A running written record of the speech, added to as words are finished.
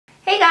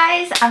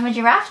guys, I'm a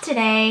giraffe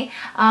today.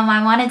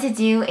 I wanted to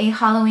do a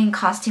Halloween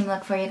costume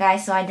look for you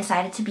guys, so I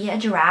decided to be a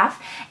giraffe.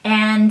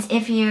 And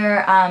if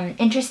you're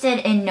interested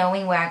in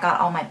knowing where I got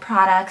all my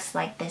products,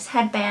 like this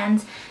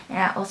headband, and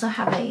I also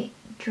have a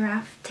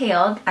giraffe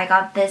tailed. I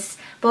got this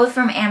both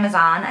from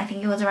Amazon. I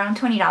think it was around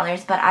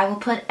 $20, but I will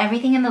put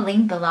everything in the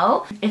link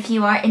below. If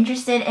you are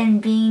interested in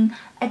being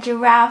a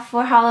giraffe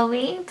for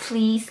Halloween,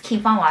 please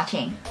keep on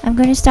watching. I'm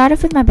going to start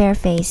off with my bare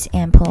face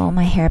and pull all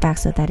my hair back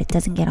so that it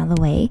doesn't get on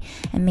the way,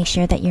 and make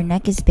sure that your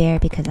neck is bare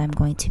because I'm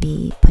going to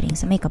be putting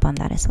some makeup on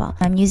that as well.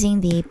 I'm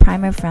using the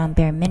primer from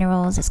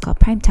BareMinerals. It's called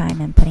Prime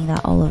Time, and putting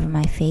that all over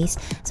my face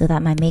so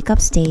that my makeup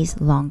stays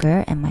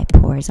longer and my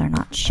pores are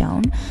not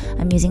shown.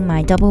 I'm using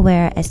my Double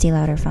Wear Estee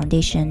Lauder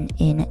foundation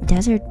in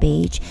Desert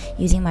Beige,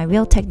 using my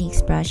Real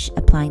Techniques brush,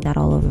 applying that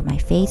all over my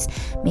face.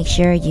 Make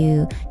sure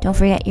you don't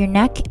forget your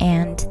neck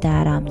and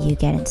that you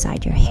get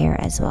inside your hair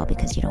as well,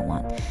 because you don't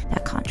want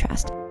that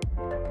contrast.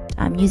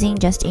 I'm using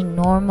just a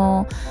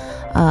normal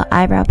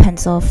eyebrow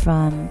pencil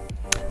from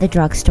the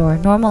drugstore.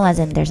 Normal as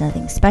in there's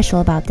nothing special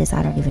about this.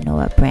 I don't even know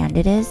what brand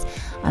it is.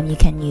 You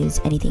can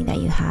use anything that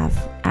you have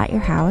at your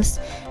house,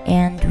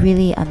 and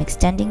really I'm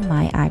extending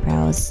my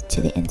eyebrows to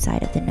the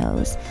inside of the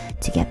nose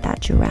to get that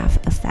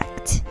giraffe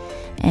effect.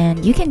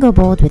 And you can go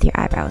bold with your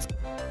eyebrows.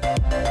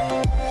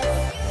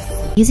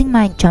 Using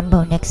my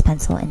Jumbo NYX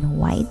pencil in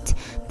white,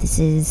 this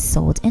is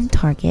sold in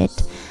Target.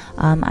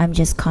 I'm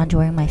just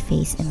contouring my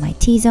face in my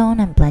T-zone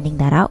and blending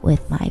that out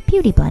with my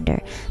beauty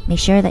blender. Make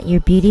sure that your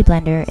beauty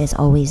blender is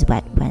always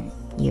wet when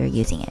you're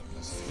using it.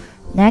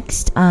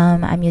 Next,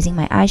 I'm using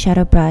my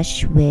eyeshadow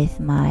brush with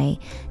my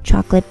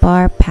chocolate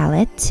bar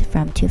palette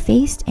from Too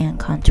Faced and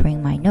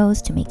contouring my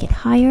nose to make it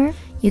higher.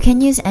 You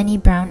can use any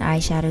brown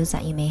eyeshadows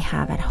that you may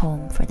have at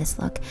home for this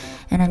look,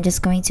 and I'm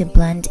just going to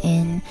blend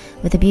in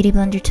with a beauty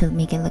blender to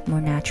make it look more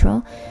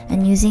natural,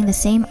 and using the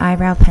same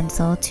eyebrow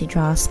pencil to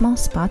draw small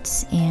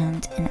spots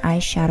and an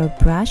eyeshadow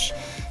brush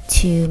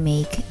to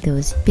make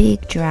those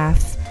big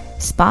giraffe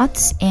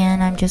spots,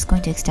 and I'm just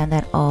going to extend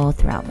that all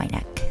throughout my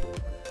neck.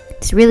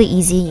 It's really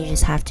easy. You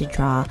just have to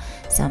draw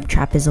some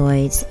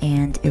trapezoids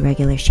and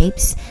irregular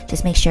shapes.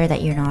 Just make sure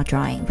that you're not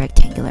drawing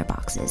rectangular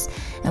boxes.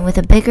 And with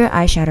a bigger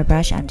eyeshadow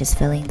brush, I'm just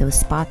filling those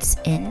spots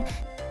in.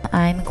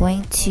 I'm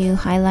going to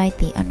highlight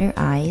the under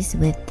eyes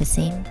with the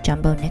same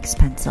Jumbo NYX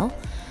pencil,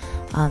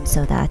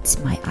 so that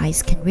my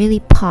eyes can really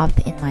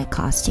pop in my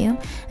costume.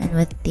 And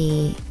with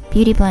the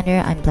beauty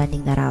blender, I'm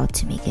blending that out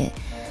to make it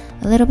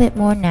a little bit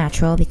more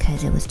natural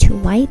because it was too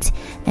white.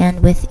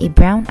 And with a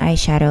brown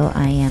eyeshadow,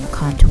 I am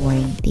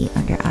contouring the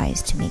under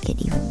eyes to make it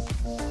even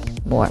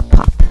more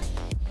pop.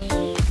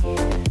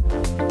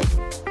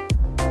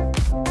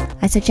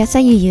 I suggest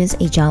that you use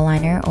a gel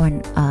liner or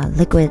a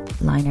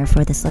liquid liner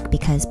for this look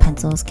because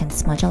pencils can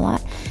smudge a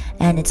lot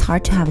and it's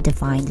hard to have a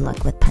defined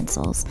look with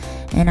pencils.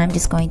 And I'm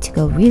just going to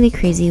go really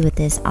crazy with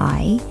this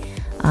eye.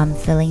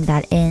 Filling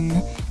that in,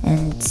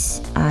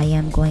 and I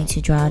am going to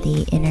draw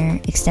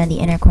extend the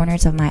inner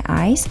corners of my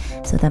eyes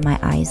so that my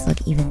eyes look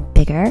even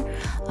bigger.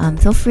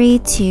 Feel free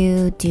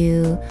to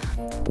do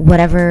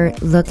whatever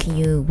look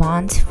you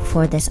want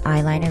for this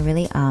eyeliner.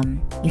 Really,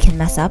 you can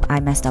mess up. I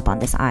messed up on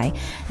this eye,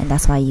 and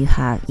that's why you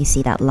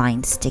see that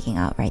line sticking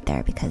out right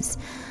there, because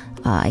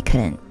I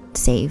couldn't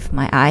save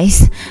my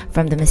eyes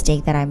from the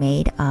mistake that I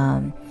made.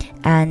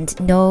 And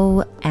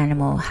no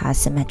animal has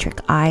symmetric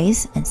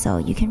eyes, and so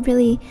you can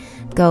really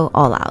go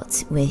all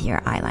out with your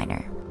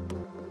eyeliner.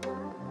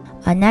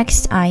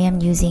 Next, I am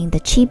using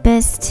the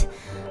cheapest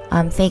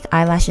fake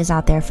eyelashes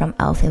out there from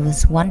e.l.f. It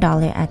was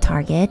 $1 at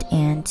Target,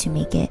 and to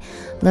make it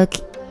look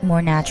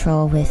more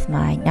natural with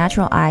my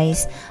natural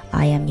eyes,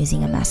 I am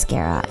using a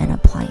mascara and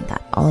applying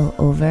that all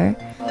over.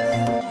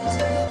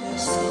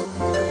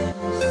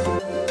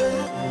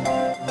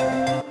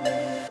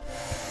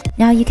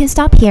 Now you can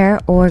stop here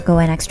or go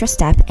an extra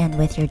step, and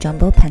with your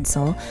jumbo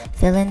pencil,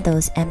 fill in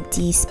those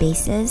empty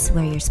spaces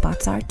where your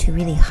spots are to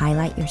really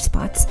highlight your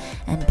spots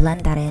and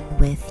blend that in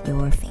with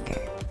your finger.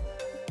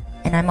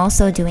 And I'm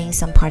also doing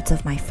some parts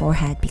of my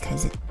forehead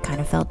because it kind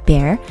of felt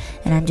bare,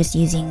 and I'm just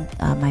using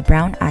my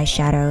brown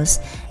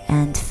eyeshadows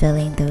and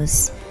filling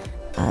those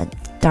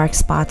dark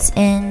spots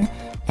in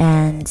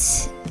and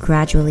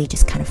gradually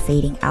just kind of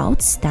fading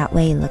out. That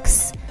way it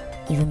looks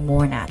even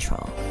more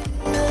natural.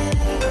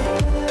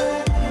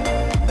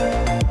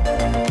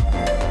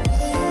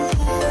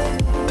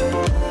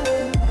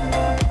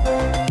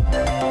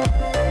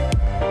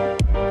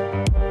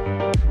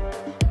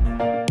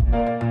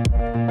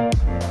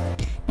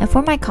 Now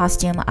for my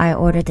costume, I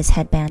ordered this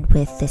headband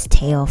with this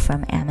tail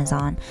from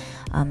Amazon.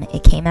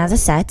 It came as a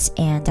set,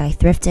 and I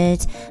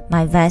thrifted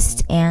my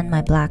vest and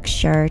my black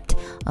shirt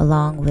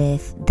along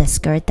with the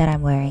skirt that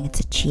I'm wearing. It's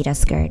a cheetah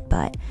skirt,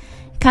 but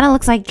it kind of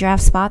looks like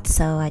giraffe spots,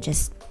 so I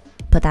just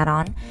put that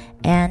on.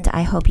 And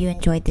I hope you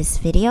enjoyed this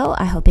video.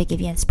 I hope it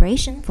gave you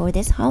inspiration for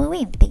this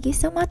Halloween. Thank you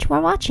so much for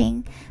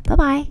watching. Bye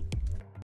bye.